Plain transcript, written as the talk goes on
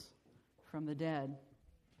from the dead.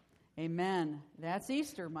 Amen. That's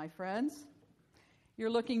Easter, my friends. You're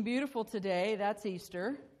looking beautiful today. That's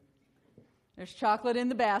Easter. There's chocolate in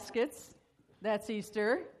the baskets. That's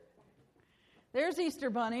Easter. There's Easter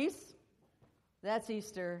bunnies. That's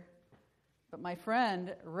Easter. But my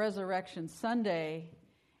friend, Resurrection Sunday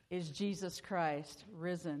is Jesus Christ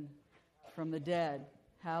risen from the dead.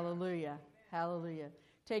 Hallelujah. Hallelujah.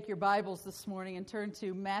 Take your Bibles this morning and turn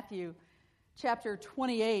to Matthew chapter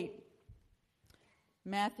 28.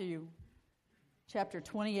 Matthew chapter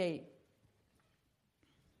 28.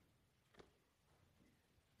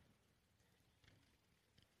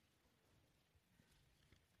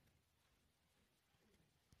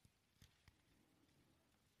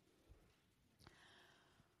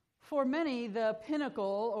 For many, the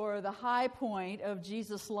pinnacle or the high point of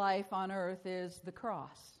Jesus' life on earth is the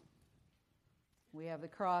cross. We have the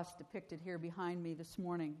cross depicted here behind me this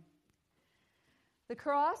morning. The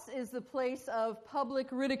cross is the place of public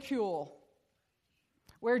ridicule,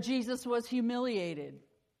 where Jesus was humiliated,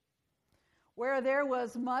 where there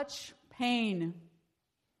was much pain,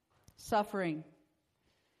 suffering,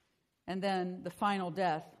 and then the final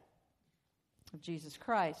death of Jesus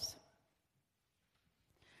Christ.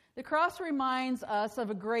 The cross reminds us of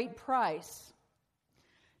a great price.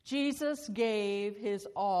 Jesus gave his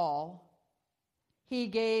all. He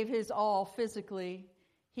gave his all physically.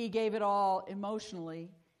 He gave it all emotionally.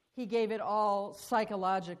 He gave it all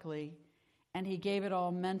psychologically. And he gave it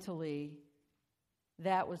all mentally.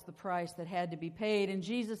 That was the price that had to be paid. And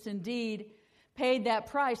Jesus indeed paid that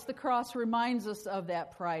price. The cross reminds us of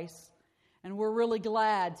that price. And we're really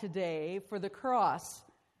glad today for the cross.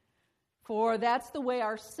 For that's the way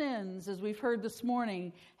our sins, as we've heard this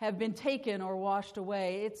morning, have been taken or washed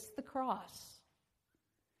away. It's the cross.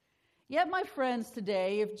 Yet, my friends,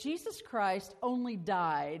 today, if Jesus Christ only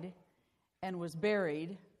died and was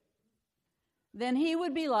buried, then he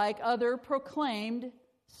would be like other proclaimed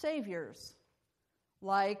saviors,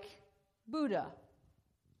 like Buddha,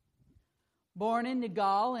 born in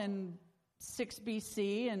Negal in 6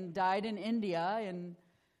 BC and died in India in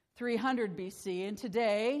 300 BC. And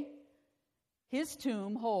today, his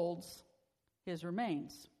tomb holds his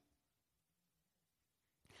remains.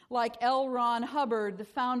 Like L. Ron Hubbard, the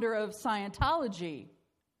founder of Scientology,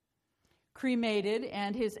 cremated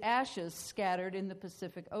and his ashes scattered in the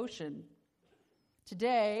Pacific Ocean.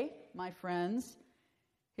 Today, my friends,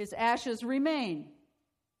 his ashes remain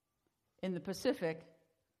in the Pacific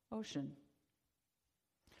Ocean.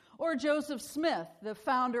 Or Joseph Smith, the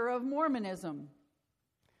founder of Mormonism,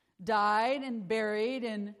 died and buried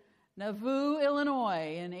in Nauvoo,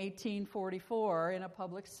 Illinois in 1844 in a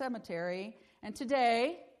public cemetery. And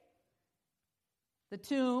today, the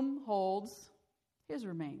tomb holds his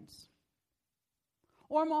remains.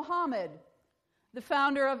 Or Muhammad, the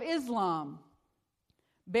founder of Islam,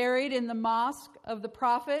 buried in the Mosque of the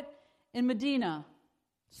Prophet in Medina,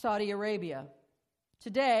 Saudi Arabia.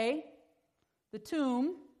 Today, the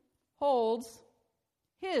tomb holds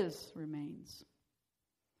his remains.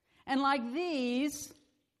 And like these,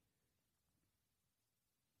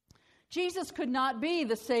 Jesus could not be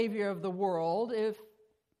the Savior of the world if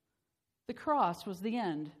the cross was the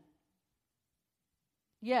end.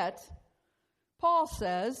 Yet, Paul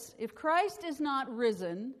says, if Christ is not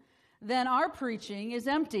risen, then our preaching is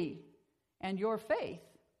empty, and your faith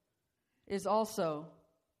is also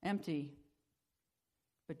empty.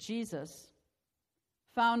 But Jesus,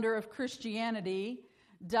 founder of Christianity,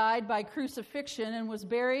 died by crucifixion and was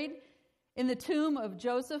buried in the tomb of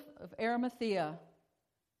Joseph of Arimathea,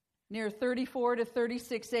 near 34 to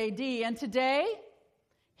 36 AD. And today,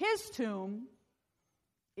 his tomb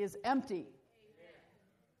is empty. Amen.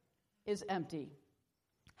 Is empty.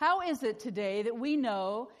 How is it today that we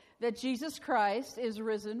know that Jesus Christ is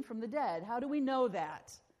risen from the dead? How do we know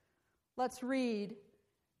that? Let's read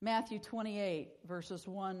Matthew 28, verses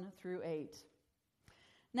 1 through 8.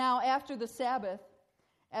 Now, after the Sabbath,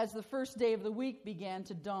 as the first day of the week began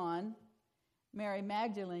to dawn, Mary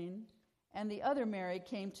Magdalene and the other Mary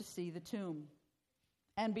came to see the tomb.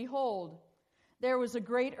 And behold, there was a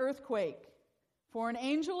great earthquake, for an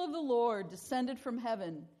angel of the Lord descended from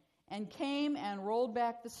heaven and came and rolled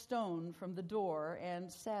back the stone from the door and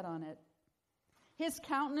sat on it. His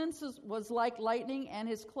countenance was like lightning, and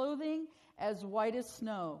his clothing as white as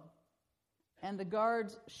snow. And the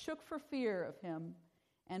guards shook for fear of him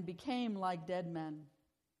and became like dead men.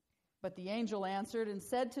 But the angel answered and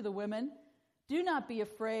said to the women, "Do not be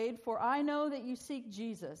afraid, for I know that you seek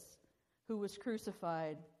Jesus, who was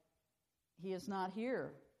crucified. He is not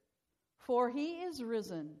here, for he is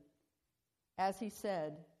risen, as he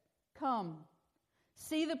said. Come,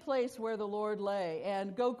 See the place where the Lord lay,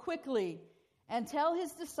 and go quickly and tell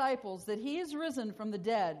his disciples that he is risen from the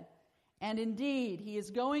dead, and indeed he is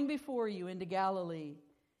going before you into Galilee.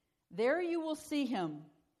 There you will see him.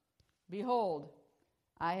 Behold,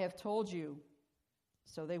 I have told you."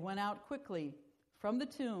 So they went out quickly from the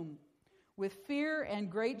tomb with fear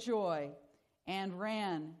and great joy, and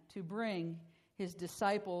ran to bring his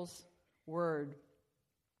disciples word.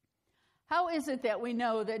 How is it that we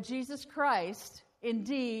know that Jesus Christ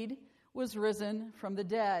indeed was risen from the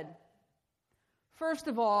dead? First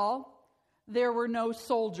of all, there were no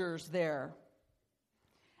soldiers there.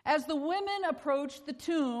 As the women approached the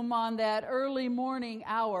tomb on that early morning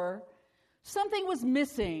hour, something was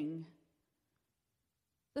missing.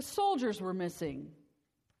 The soldiers were missing.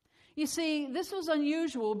 You see, this was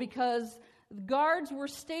unusual because guards were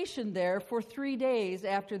stationed there for 3 days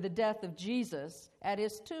after the death of Jesus at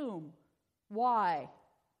his tomb. Why?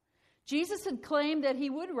 Jesus had claimed that he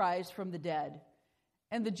would rise from the dead,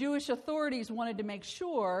 and the Jewish authorities wanted to make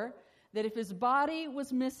sure that if his body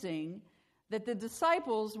was missing, that the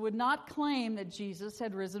disciples would not claim that Jesus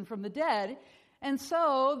had risen from the dead, and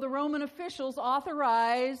so the Roman officials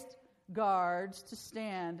authorized guards to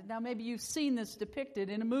stand. Now, maybe you've seen this depicted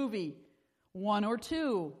in a movie, 1 or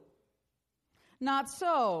 2. Not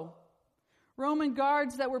so. Roman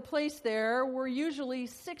guards that were placed there were usually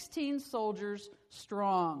 16 soldiers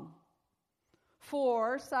strong.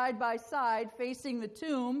 4 side by side facing the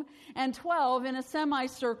tomb, and 12 in a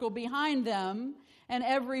semicircle behind them, and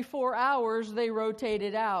every 4 hours they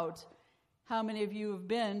rotated out. How many of you have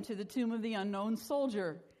been to the Tomb of the Unknown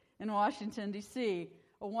Soldier in Washington, D.C.?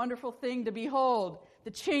 A wonderful thing to behold,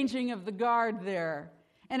 the changing of the guard there.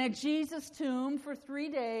 And at Jesus' tomb for 3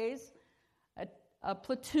 days, a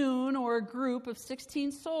platoon or a group of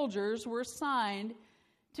 16 soldiers were assigned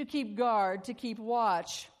to keep guard, to keep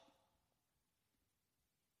watch.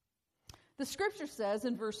 The scripture says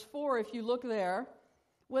in verse 4, if you look there,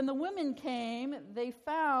 when the women came, they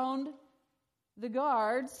found the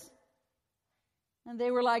guards, and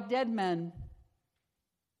they were like dead men,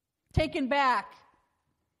 taken back,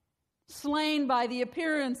 slain by the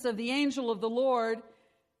appearance of the angel of the Lord,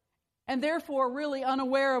 and therefore really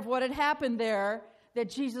unaware of what had happened there, that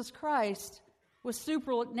Jesus Christ was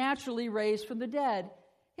supernaturally raised from the dead.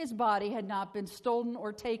 His body had not been stolen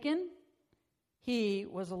or taken. He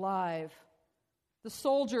was alive. The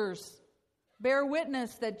soldiers bear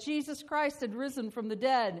witness that Jesus Christ had risen from the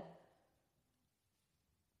dead.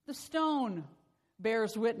 The stone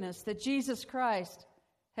bears witness that Jesus Christ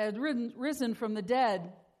had risen from the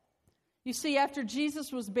dead. You see, after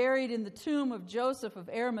Jesus was buried in the tomb of Joseph of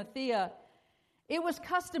Arimathea, it was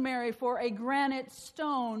customary for a granite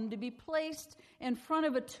stone to be placed in front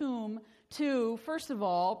of a tomb to, first of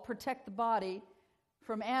all, protect the body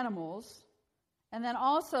from animals, and then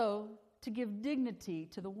also to give dignity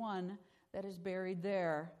to the one that is buried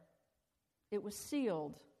there. It was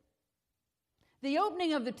sealed. The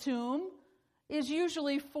opening of the tomb is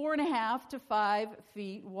usually 4.5 to 5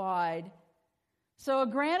 feet wide. So a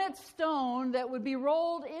granite stone that would be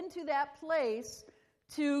rolled into that place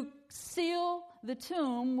to seal the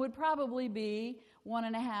tomb would probably be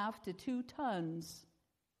 1.5 to 2 tons,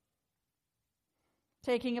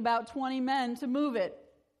 taking about 20 men to move it.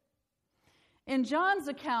 In John's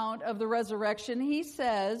account of the resurrection, he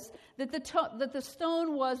says that the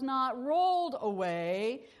stone was not rolled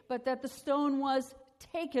away, but that the stone was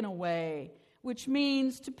taken away, which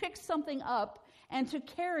means to pick something up and to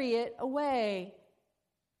carry it away.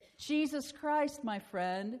 Jesus Christ, my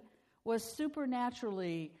friend, was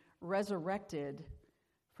supernaturally resurrected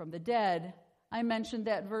from the dead. I mentioned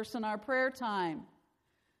that verse in our prayer time,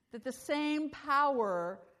 that the same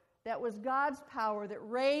power that was God's power that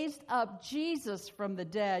raised up Jesus from the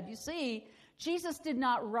dead. You see, Jesus did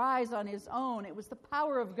not rise on his own. It was the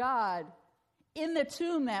power of God in the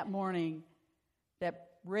tomb that morning that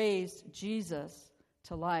raised Jesus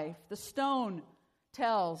to life. The stone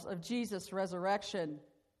tells of Jesus' resurrection.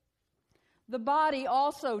 The body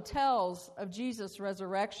also tells of Jesus'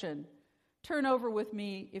 resurrection. Turn over with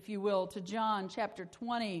me, if you will, to John chapter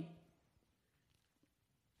 20.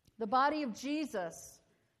 The body of Jesus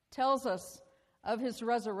tells us of his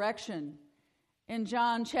resurrection in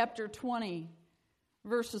John chapter 20,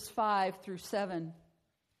 verses 5 through 7.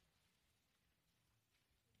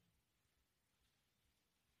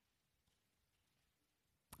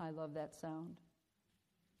 I love that sound.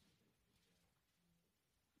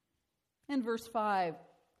 In verse 5,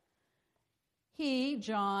 he,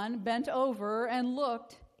 John, bent over and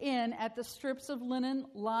looked in at the strips of linen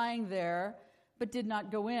lying there, but did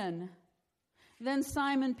not go in. Then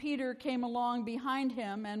Simon Peter came along behind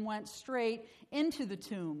him and went straight into the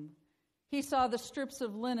tomb. He saw the strips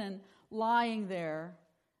of linen lying there,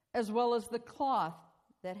 as well as the cloth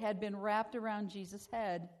that had been wrapped around Jesus'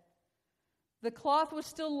 head. The cloth was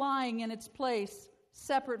still lying in its place,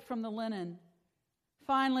 separate from the linen.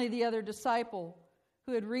 Finally, the other disciple,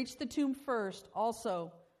 who had reached the tomb first,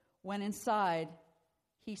 also went inside.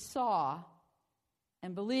 He saw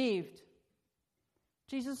and believed.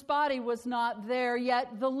 Jesus' body was not there,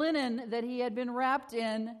 yet the linen that he had been wrapped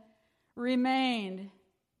in remained.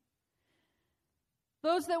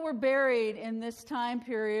 Those that were buried in this time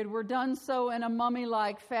period were done so in a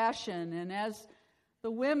mummy-like fashion. And as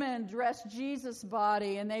the women dressed Jesus'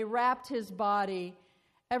 body and they wrapped his body,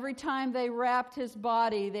 every time they wrapped his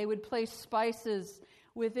body, they would place spices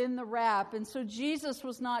within the wrap. And so Jesus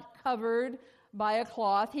was not covered by a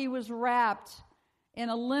cloth. He was wrapped in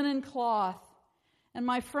a linen cloth. And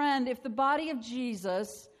my friend, if the body of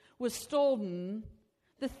Jesus was stolen,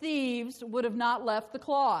 the thieves would have not left the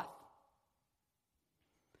cloth.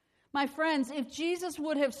 My friends, if Jesus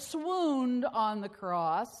would have swooned on the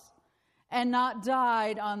cross and not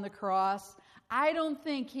died on the cross, I don't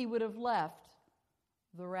think he would have left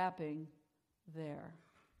the wrapping there.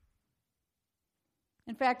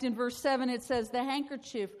 In fact, in verse 7 it says the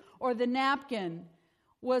handkerchief or the napkin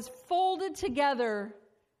was folded together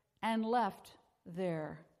and left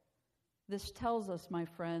there. This tells us, my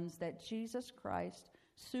friends, that Jesus Christ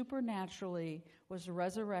supernaturally was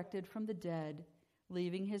resurrected from the dead,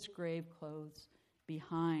 leaving his grave clothes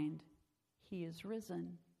behind. He is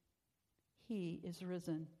risen. He is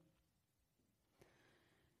risen.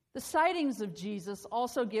 The sightings of Jesus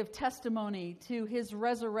also give testimony to his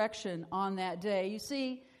resurrection on that day. You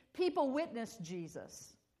see, people witnessed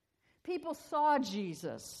Jesus. People saw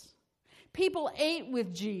Jesus. People ate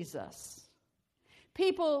with Jesus.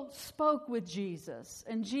 People spoke with Jesus,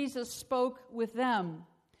 and Jesus spoke with them.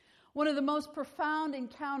 One of the most profound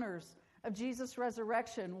encounters of Jesus'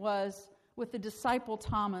 resurrection was with the disciple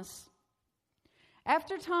Thomas.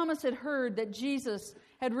 After Thomas had heard that Jesus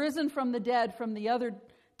had risen from the dead from the other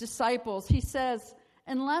disciples, he says,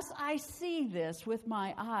 "Unless I see this with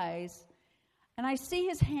my eyes, and I see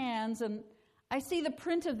his hands, and I see the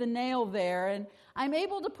print of the nail there, and I'm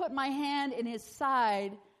able to put my hand in his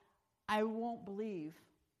side, I won't believe."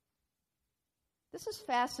 This is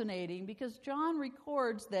fascinating because John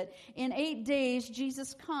records that in 8 days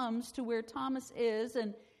Jesus comes to where Thomas is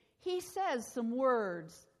and he says some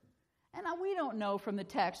words. And now we don't know from the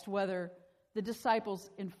text whether the disciples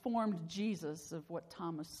informed Jesus of what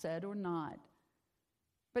Thomas said or not.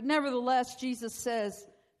 But nevertheless, Jesus says,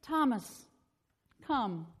 "Thomas,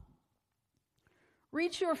 come.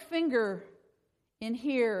 Reach your finger in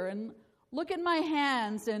here and look at my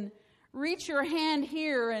hands, and reach your hand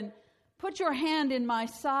here and put your hand in my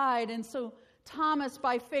side." And so Thomas,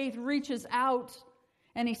 by faith, reaches out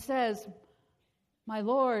and he says, "My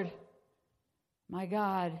Lord, my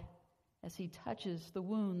God," as he touches the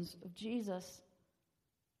wounds of Jesus.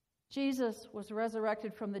 Jesus was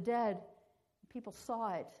resurrected from the dead. People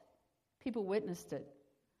saw it. People witnessed it.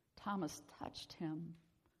 Thomas touched him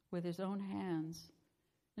with his own hands.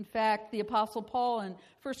 In fact, the Apostle Paul in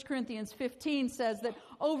 1 Corinthians 15 says that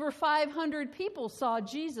over 500 people saw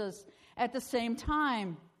Jesus at the same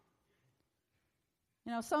time.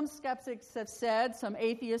 You know, some skeptics have said, some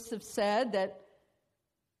atheists have said that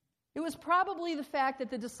it was probably the fact that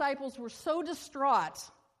the disciples were so distraught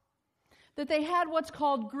that they had what's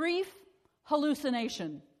called grief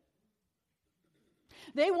hallucination.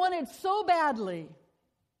 They wanted so badly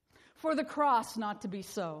for the cross not to be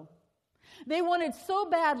so. They wanted so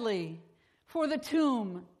badly for the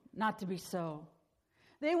tomb not to be so.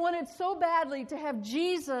 They wanted so badly to have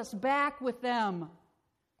Jesus back with them.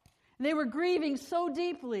 And they were grieving so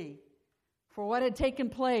deeply for what had taken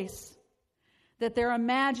place that their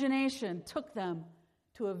imagination took them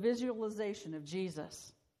to a visualization of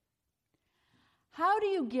Jesus. How do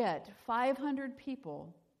you get 500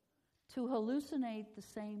 people to hallucinate the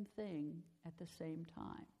same thing at the same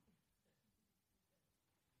time?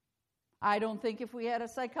 I don't think if we had a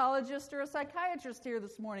psychologist or a psychiatrist here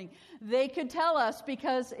this morning, they could tell us,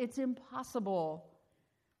 because it's impossible.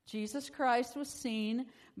 Jesus Christ was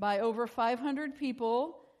seen by over 500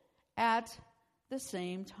 people at the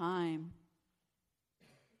same time.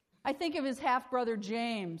 I think of his half-brother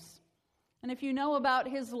James. And if you know about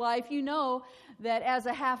his life, you know that as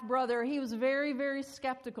a half-brother, he was very, very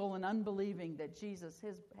skeptical and unbelieving that Jesus,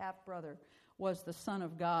 his half-brother, was the Son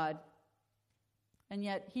of God. And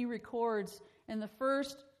yet he records in the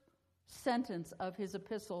first sentence of his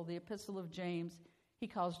epistle, the Epistle of James, he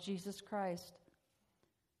calls Jesus Christ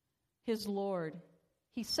his Lord.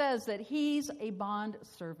 He says that he's a bond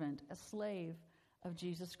servant, a slave of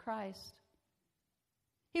Jesus Christ.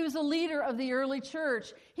 He was a leader of the early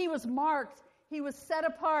church. He was marked. He was set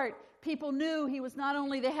apart. People knew he was not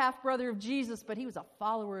only the half-brother of Jesus, but he was a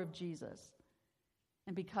follower of Jesus.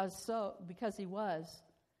 And because he was,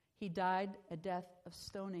 he died a death of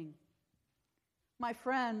stoning. My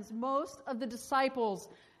friends, most of the disciples,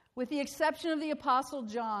 with the exception of the Apostle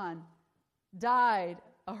John, died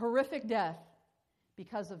a horrific death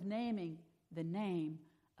because of naming the name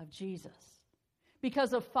of Jesus,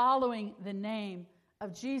 because of following the name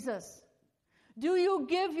of Jesus. Do you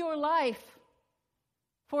give your life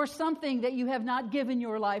for something that you have not given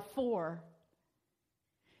your life for?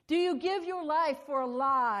 Do you give your life for a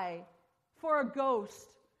lie, for a ghost,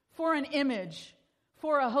 for an image,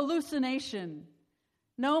 for a hallucination?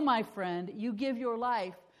 No, my friend, you give your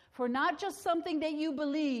life for not just something that you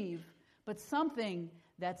believe, but something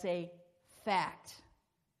that's a fact.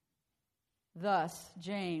 Thus,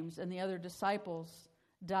 James and the other disciples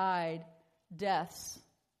died deaths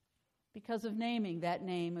because of naming that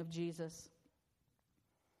name of Jesus.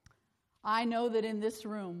 I know that in this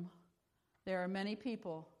room, there are many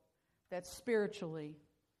people that spiritually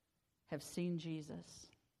have seen Jesus.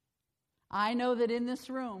 I know that in this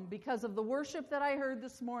room, because of the worship that I heard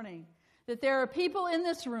this morning, that there are people in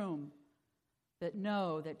this room that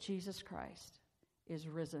know that Jesus Christ is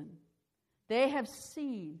risen. They have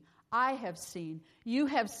seen, I have seen, you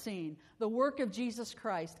have seen the work of Jesus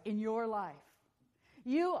Christ in your life.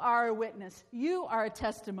 You are a witness. You are a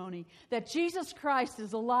testimony that Jesus Christ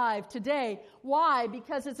is alive today. Why?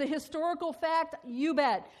 Because it's a historical fact? You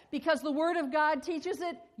bet. Because the Word of God teaches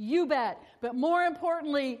it? You bet. But more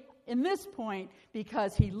importantly, in this point,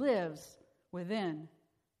 because He lives within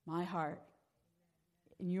my heart,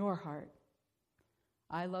 in your heart.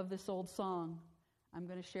 I love this old song. I'm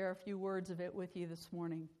going to share a few words of it with you this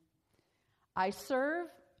morning. I serve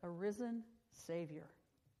a risen Savior.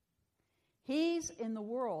 He's in the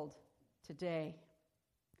world today.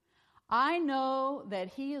 I know that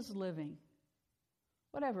He is living,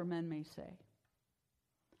 whatever men may say.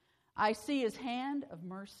 I see His hand of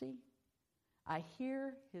mercy. I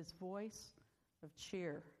hear His voice of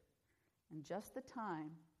cheer. And just the time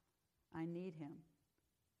I need Him,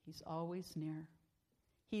 He's always near.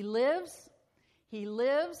 He lives. He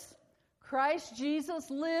lives. Christ Jesus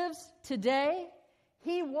lives today.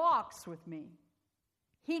 He walks with me.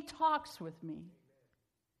 He talks with me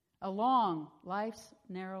along life's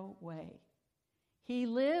narrow way. He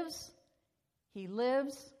lives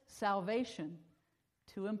salvation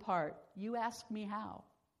to impart. You ask me how.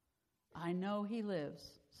 I know He lives.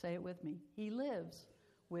 Say it with me. He lives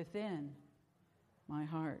within my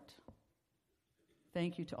heart.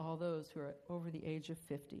 Thank you to all those who are over the age of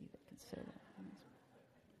 50 that can say that.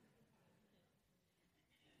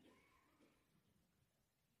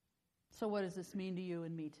 So what does this mean to you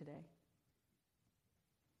and me today?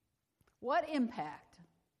 What impact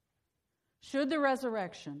should the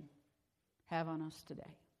resurrection have on us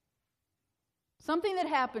today? Something that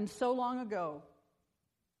happened so long ago,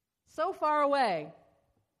 so far away.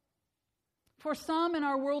 For some in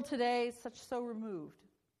our world today, so removed.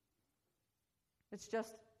 It's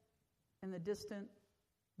just in the distant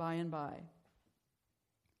by and by.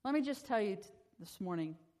 Let me just tell you this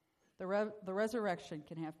morning, the resurrection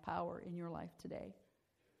can have power in your life today.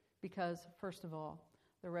 Because, first of all,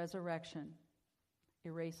 the resurrection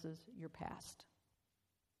erases your past.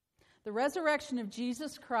 The resurrection of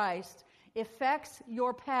Jesus Christ affects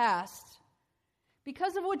your past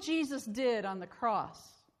because of what Jesus did on the cross.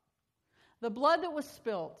 The blood that was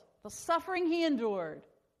spilled, the suffering He endured,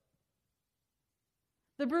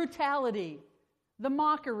 the brutality, the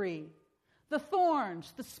mockery, the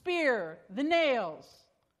thorns, the spear, the nails.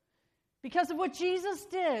 Because of what Jesus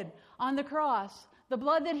did on the cross, the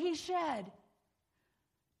blood that He shed,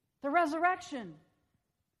 the resurrection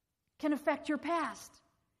can affect your past.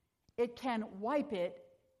 It can wipe it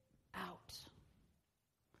out.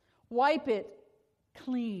 Wipe it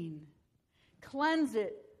clean. Cleanse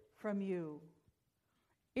it from you.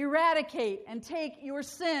 Eradicate and take your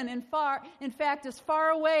sin in fact, as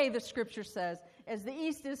far away, the Scripture says, as the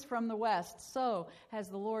east is from the west, so has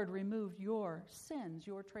the Lord removed your sins,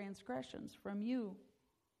 your transgressions from you.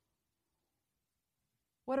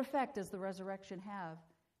 What effect does the resurrection have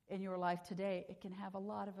in your life today? It can have a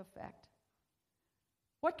lot of effect.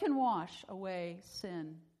 What can wash away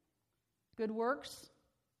sin? Good works?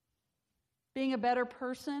 Being a better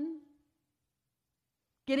person?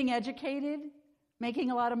 Getting educated?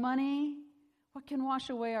 Making a lot of money? What can wash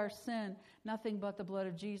away our sin? Nothing but the blood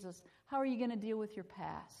of Jesus. How are you going to deal with your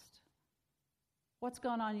past? What's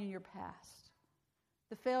gone on in your past?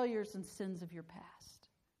 The failures and sins of your past.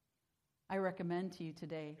 I recommend to you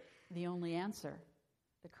today the only answer,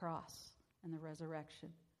 the cross and the resurrection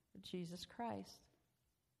of Jesus Christ.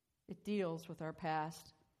 It deals with our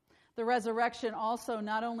past. The resurrection also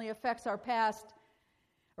not only affects our past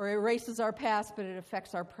or erases our past, but it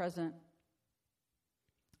affects our present.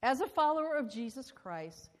 As a follower of Jesus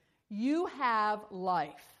Christ, you have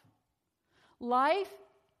life. Life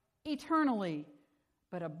eternally,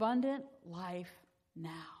 but abundant life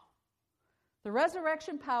now. The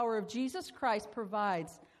resurrection power of Jesus Christ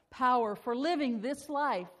provides power for living this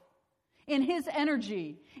life in His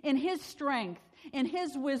energy, in His strength, in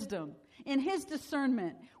His wisdom, in His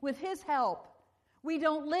discernment, with His help. We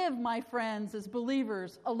don't live, my friends, as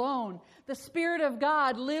believers alone. The Spirit of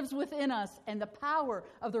God lives within us, and the power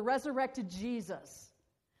of the resurrected Jesus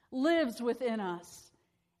lives within us,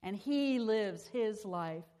 and He lives His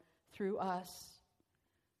life through us.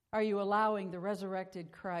 Are you allowing the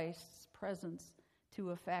resurrected Christ's presence to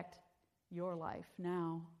affect your life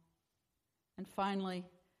now? And finally,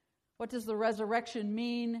 what does the resurrection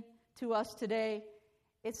mean to us today?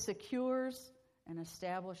 It secures and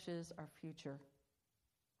establishes our future.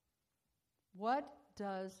 What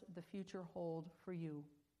does the future hold for you?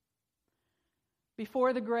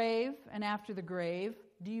 Before the grave and after the grave,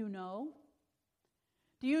 do you know?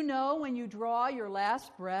 Do you know when you draw your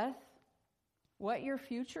last breath what your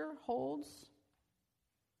future holds?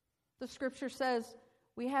 The Scripture says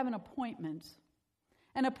we have an appointment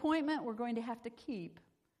we're going to have to keep.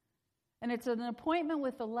 And it's an appointment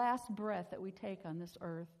with the last breath that we take on this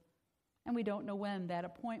earth. And we don't know when that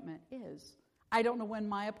appointment is. I don't know when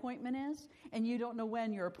my appointment is, and you don't know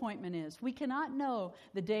when your appointment is. We cannot know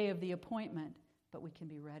the day of the appointment, but we can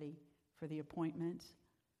be ready for the appointment.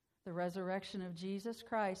 The resurrection of Jesus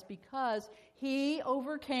Christ, because He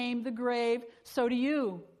overcame the grave, so do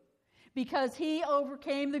you. Because He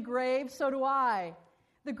overcame the grave, so do I.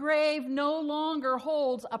 The grave no longer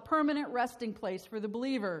holds a permanent resting place for the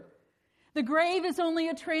believer. The grave is only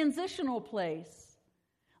a transitional place.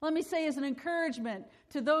 Let me say as an encouragement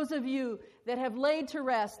to those of you that have laid to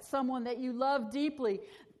rest someone that you love deeply,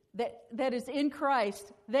 that is in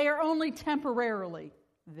Christ, they are only temporarily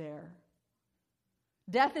there.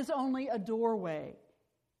 Death is only a doorway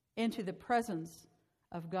into the presence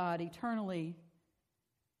of God eternally.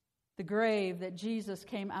 The grave that Jesus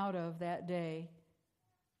came out of that day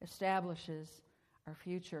establishes our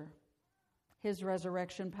future. His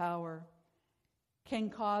resurrection power can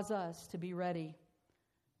cause us to be ready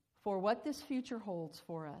for what this future holds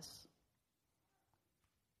for us.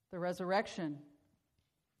 The resurrection.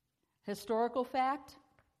 Historical fact?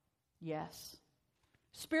 Yes.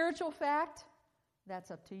 Spiritual fact?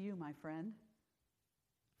 That's up to you, my friend.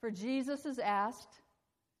 For Jesus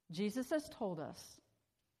has told us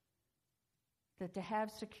that to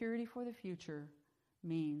have security for the future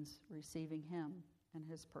means receiving Him and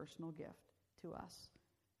His personal gift to us.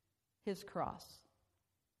 His cross,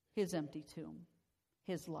 His empty tomb,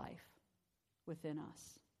 His life within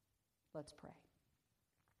us. Let's pray.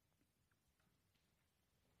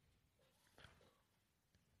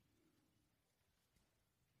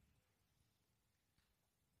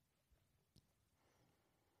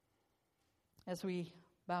 As we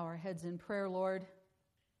bow our heads in prayer, Lord,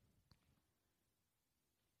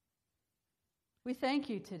 we thank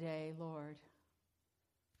you today, Lord,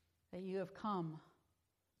 that you have come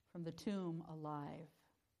from the tomb alive,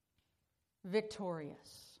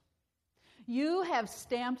 victorious. You have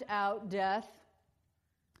stamped out death.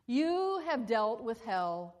 You have dealt with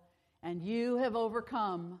hell, and you have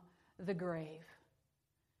overcome the grave.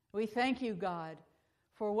 We thank you, God,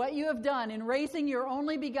 for what you have done in raising your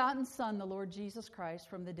only begotten Son, the Lord Jesus Christ,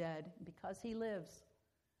 from the dead. Because He lives,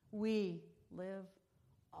 we live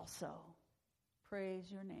also.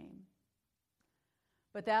 Praise your name.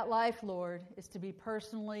 But that life, Lord, is to be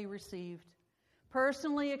personally received,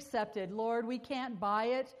 personally accepted. Lord, we can't buy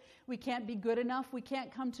it. We can't be good enough. We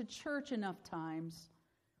can't come to church enough times.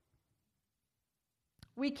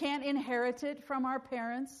 We can't inherit it from our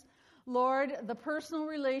parents. Lord, the personal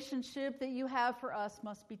relationship that you have for us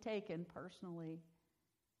must be taken personally.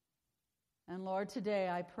 And Lord, today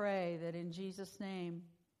I pray that in Jesus' name,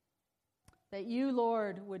 that you,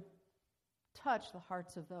 Lord, would touch the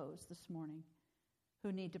hearts of those this morning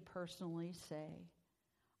who need to personally say,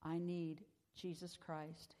 I need Jesus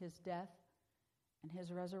Christ, His death and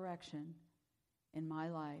His resurrection in my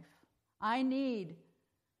life. I need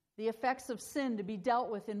the effects of sin to be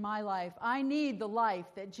dealt with in my life. I need the life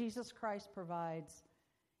that Jesus Christ provides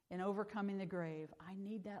in overcoming the grave. I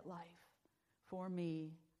need that life for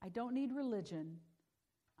me. I don't need religion.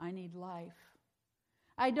 I need life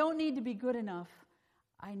I don't need to be good enough.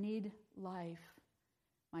 I need life.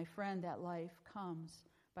 My friend, that life comes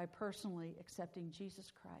by personally accepting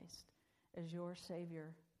Jesus Christ as your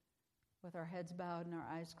Savior. With our heads bowed and our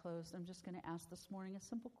eyes closed, I'm just going to ask this morning a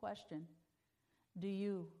simple question. Do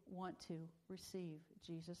you want to receive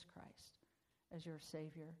Jesus Christ as your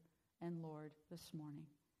Savior and Lord this morning?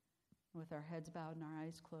 With our heads bowed and our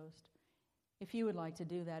eyes closed. If you would like to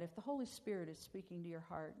do that, if the Holy Spirit is speaking to your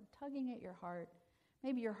heart, tugging at your heart,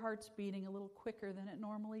 maybe your heart's beating a little quicker than it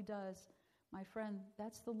normally does, my friend,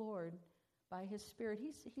 that's the Lord. By His Spirit,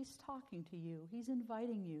 He's talking to you. He's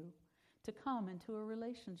inviting you to come into a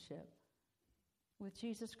relationship with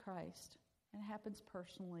Jesus Christ. And it happens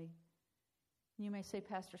personally. You may say,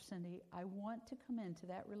 Pastor Cindy, I want to come into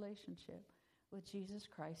that relationship with Jesus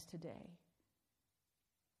Christ today.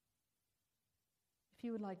 If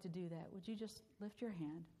you would like to do that, would you just lift your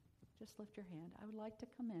hand? Just lift your hand. I would like to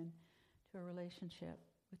come in to a relationship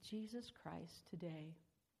with Jesus Christ today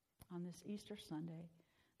on this Easter Sunday,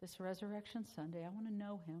 this Resurrection Sunday. I want to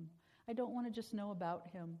know Him. I don't want to just know about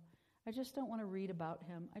Him. I just don't want to read about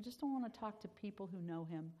Him. I just don't want to talk to people who know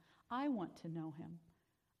Him. I want to know Him.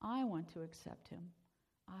 I want to accept Him.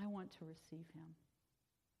 I want to receive Him.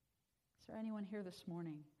 Is there anyone here this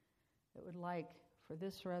morning that would like for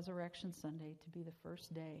this Resurrection Sunday to be the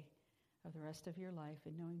first day of the rest of your life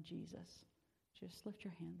in knowing Jesus? Just lift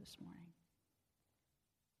your hand this morning.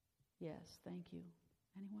 Yes, thank you.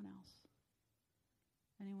 Anyone else?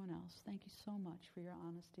 Anyone else? Thank you so much for your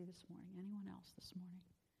honesty this morning. Anyone else this morning?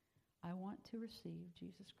 I want to receive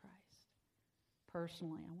Jesus Christ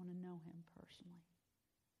personally. I want to know Him personally.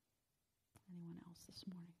 Anyone else this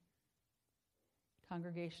morning?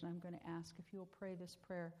 Congregation, I'm going to ask if you'll pray this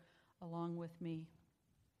prayer along with me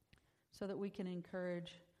so that we can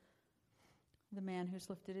encourage the man who's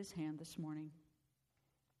lifted his hand this morning.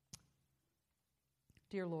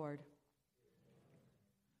 Dear Lord,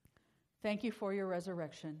 thank you for your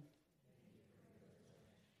resurrection.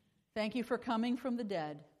 Thank you for coming from the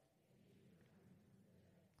dead.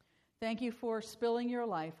 Thank you for spilling your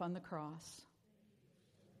life on the cross.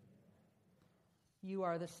 You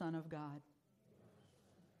are the Son of God.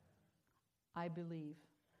 I believe.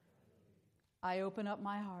 I open up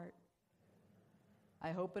my heart.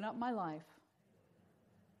 I open up my life.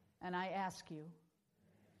 And I ask you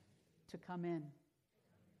to come in,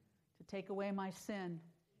 to take away my sin,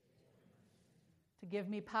 to give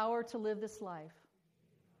me power to live this life,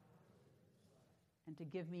 and to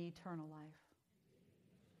give me eternal life.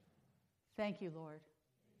 Thank you, Lord,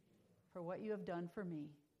 for what you have done for me.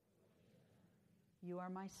 You are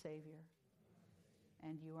my Savior,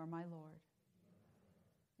 and you are my Lord.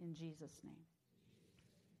 In Jesus' name,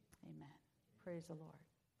 amen. Praise the Lord.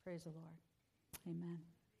 Praise the Lord. Amen.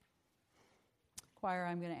 Choir,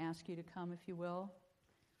 I'm going to ask you to come, if you will.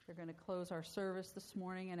 They're going to close our service this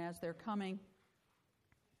morning, and as they're coming,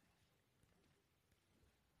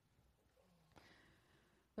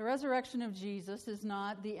 the resurrection of Jesus is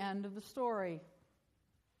not the end of the story.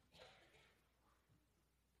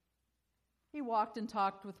 He walked and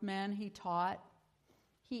talked with men. He taught.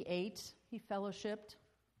 He ate. He fellowshipped.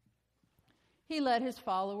 He let his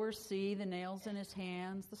followers see the nails in his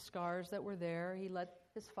hands, the scars that were there. He let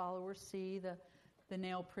his followers see the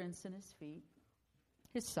nail prints in his feet,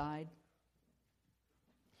 his side.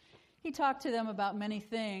 He talked to them about many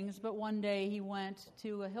things, but one day he went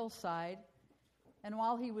to a hillside, and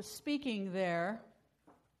while he was speaking there,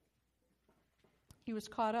 he was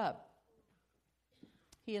caught up.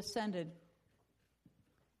 He ascended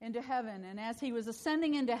into heaven, and as he was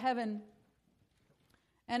ascending into heaven,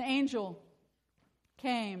 an angel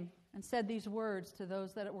came and said these words to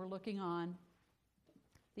those that were looking on.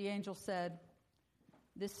 The angel said,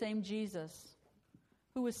 "This same Jesus,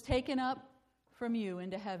 who was taken up from you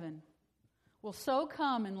into heaven, will so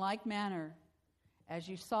come in like manner as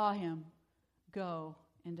you saw him go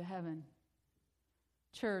into heaven."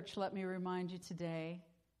 Church, let me remind you today,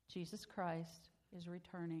 Jesus Christ is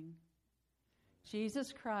returning.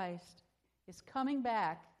 Jesus Christ is coming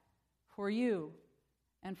back for you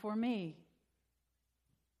and for me.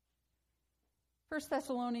 1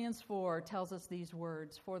 Thessalonians 4 tells us these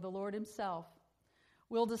words, "For the Lord himself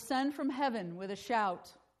will descend from heaven with a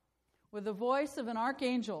shout, with the voice of an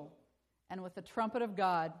archangel, and with the trumpet of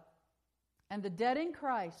God. And the dead in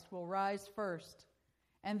Christ will rise first.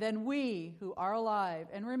 And then we who are alive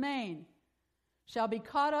and remain shall be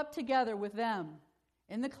caught up together with them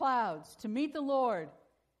in the clouds to meet the Lord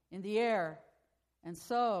in the air. And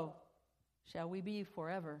so shall we be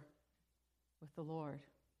forever with the Lord."